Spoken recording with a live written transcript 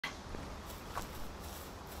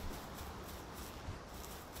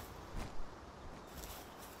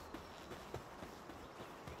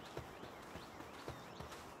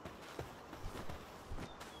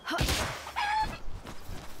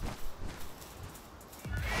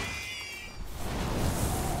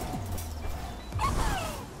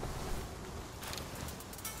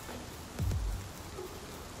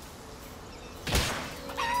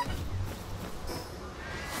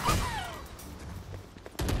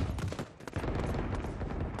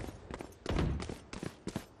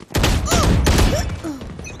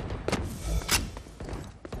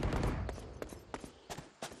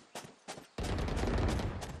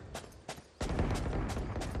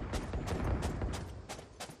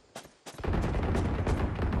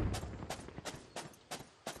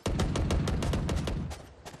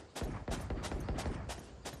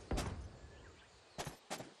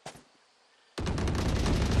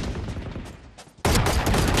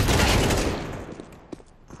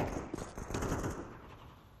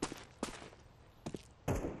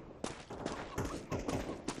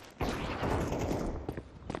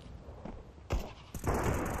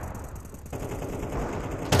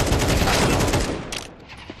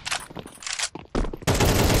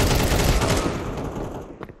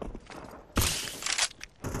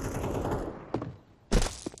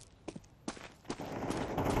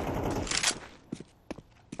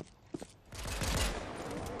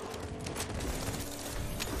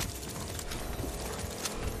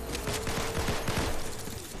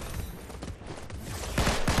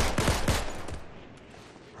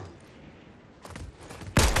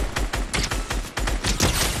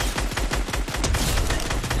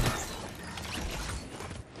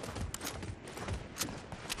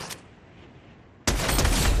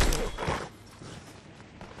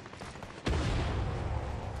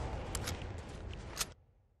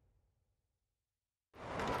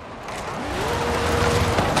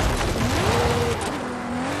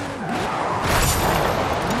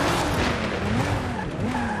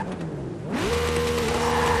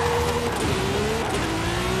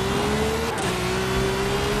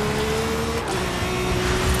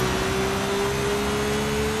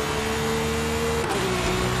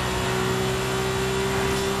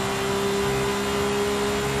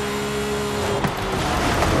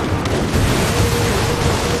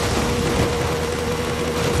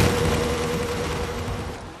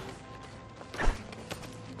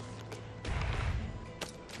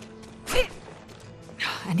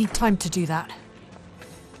time to do that.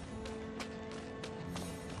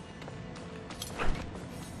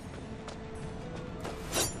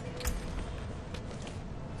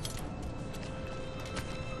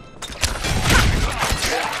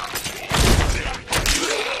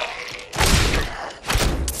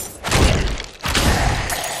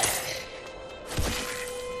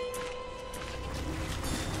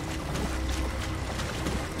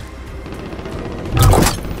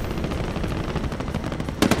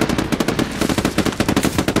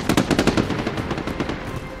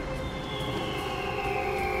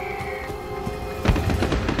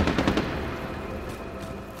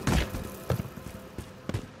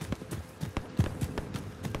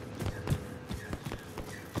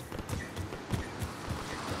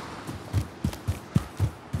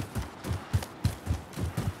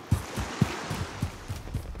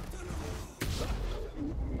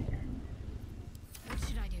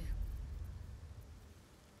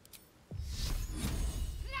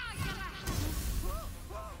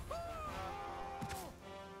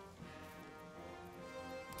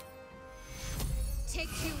 Take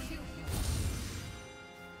two.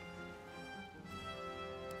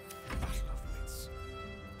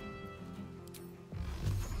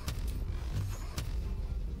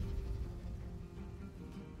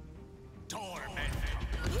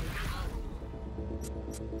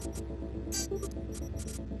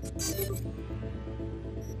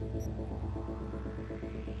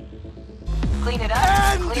 Clean it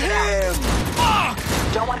up. Clean it up.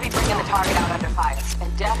 Fuck! Don't want to be bringing the target out under fire.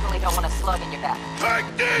 And definitely don't want a slug in your back.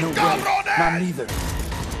 Take this, No way. cabrones! Not neither.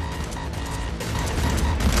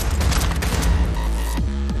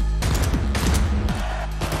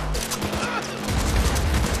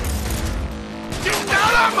 ¡Quita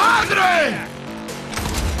la madre!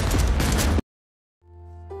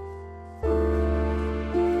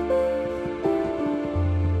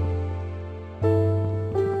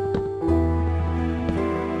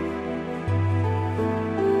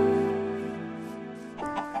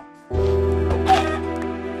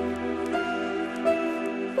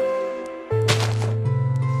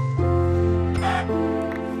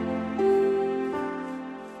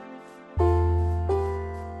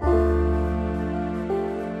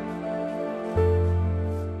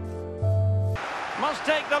 Must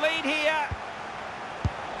take the lead here.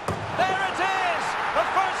 There it is! The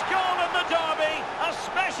first goal in the derby. A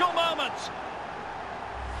special moment.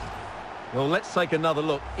 Well, let's take another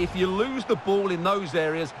look. If you lose the ball in those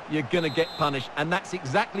areas, you're going to get punished. And that's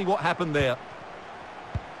exactly what happened there.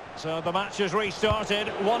 So the match has restarted.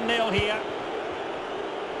 1-0 here.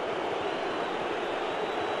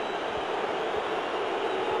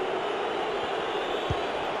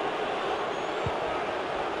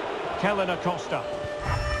 Kellen Acosta.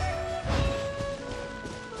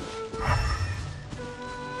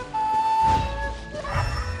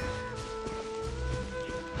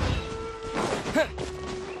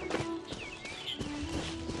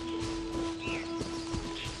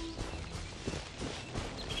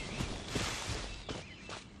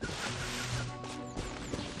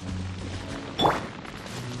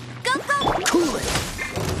 Cool it.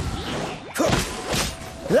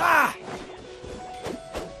 Ah!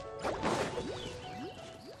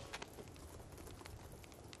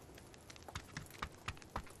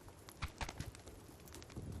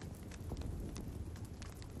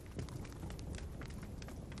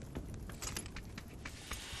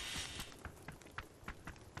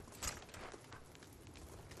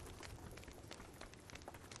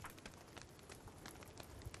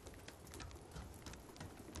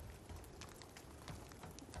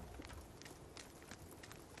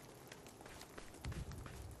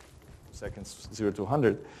 Seconds 0 to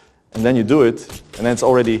 100, and then you do it, and then it's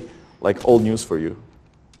already like old news for you,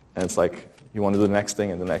 and it's like you want to do the next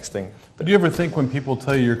thing and the next thing. But do you ever think when people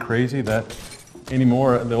tell you you're crazy that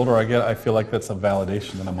anymore, the older I get, I feel like that's a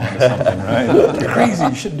validation that I'm onto something, right? You're crazy,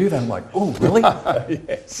 you shouldn't do that. I'm like, oh, really?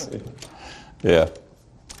 Yes. Yeah.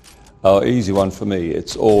 Oh, easy one for me.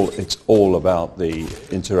 It's all about the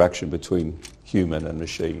interaction between human and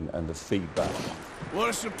machine and the feedback. What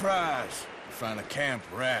a surprise. Find a camp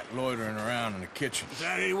rat loitering around in the kitchen. Is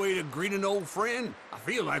that any way to greet an old friend? I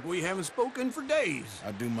feel like we haven't spoken for days.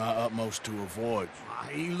 I do my utmost to avoid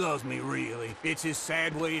you. He loves me, really. It's his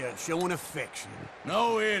sad way of showing affection.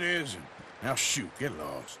 No, it isn't. Now shoot, get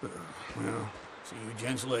lost. Well, see you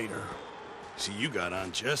gents later. See, you got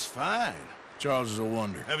on just fine. Charles is a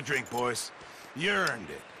wonder. Have a drink, boys. You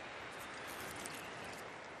earned it.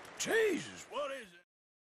 Jesus, what is it?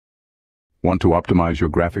 Want to optimize your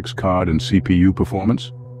graphics card and CPU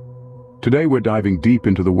performance? Today we're diving deep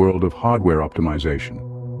into the world of hardware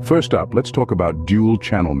optimization. First up, let's talk about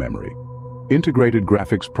dual-channel memory. Integrated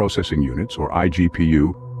graphics processing units, or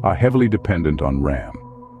iGPU, are heavily dependent on RAM.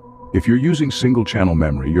 If you're using single-channel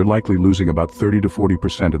memory, you're likely losing about 30 to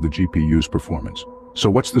 40% of the GPU's performance. So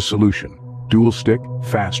what's the solution? Dual-stick,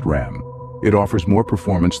 fast RAM. It offers more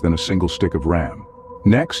performance than a single stick of RAM.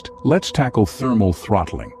 Next, let's tackle thermal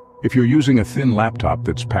throttling. If you're using a thin laptop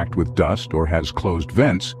that's packed with dust or has closed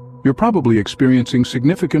vents, you're probably experiencing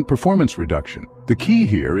significant performance reduction. The key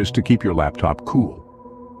here is to keep your laptop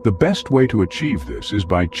cool. The best way to achieve this is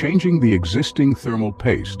by changing the existing thermal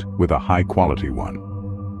paste with a high-quality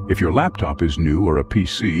one. If your laptop is new or a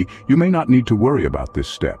PC, you may not need to worry about this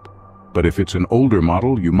step. But if it's an older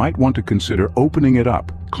model, you might want to consider opening it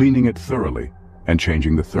up, cleaning it thoroughly, and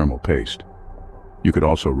changing the thermal paste. You could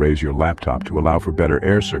also raise your laptop to allow for better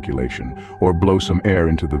air circulation, or blow some air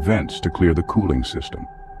into the vents to clear the cooling system.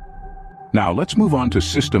 Now let's move on to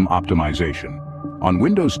system optimization. On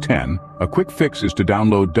Windows 10, a quick fix is to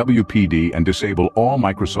download WPD and disable all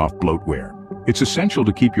Microsoft bloatware. It's essential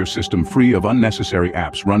to keep your system free of unnecessary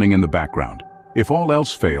apps running in the background. If all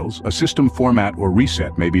else fails, a system format or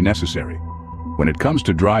reset may be necessary. When it comes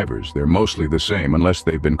to drivers, they're mostly the same unless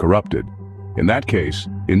they've been corrupted. In that case,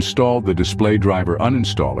 install the display driver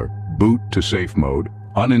uninstaller, boot to safe mode,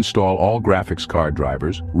 uninstall all graphics card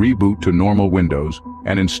drivers, reboot to normal Windows,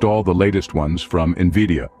 and install the latest ones from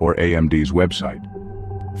NVIDIA or AMD's website.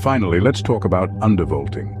 Finally, let's talk about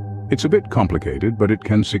undervolting. It's a bit complicated, but it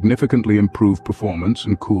can significantly improve performance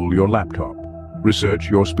and cool your laptop. Research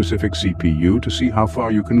your specific CPU to see how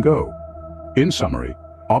far you can go. In summary,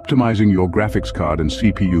 optimizing your graphics card and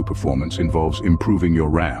CPU performance involves improving your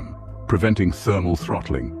RAM, preventing thermal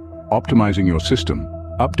throttling, optimizing your system,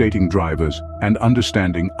 updating drivers, and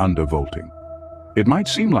understanding undervolting. It might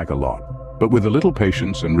seem like a lot, but with a little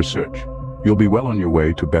patience and research, you'll be well on your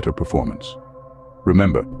way to better performance.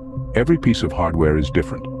 Remember, every piece of hardware is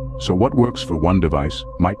different, so what works for one device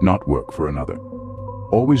might not work for another.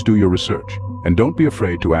 Always do your research, and don't be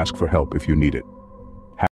afraid to ask for help if you need it.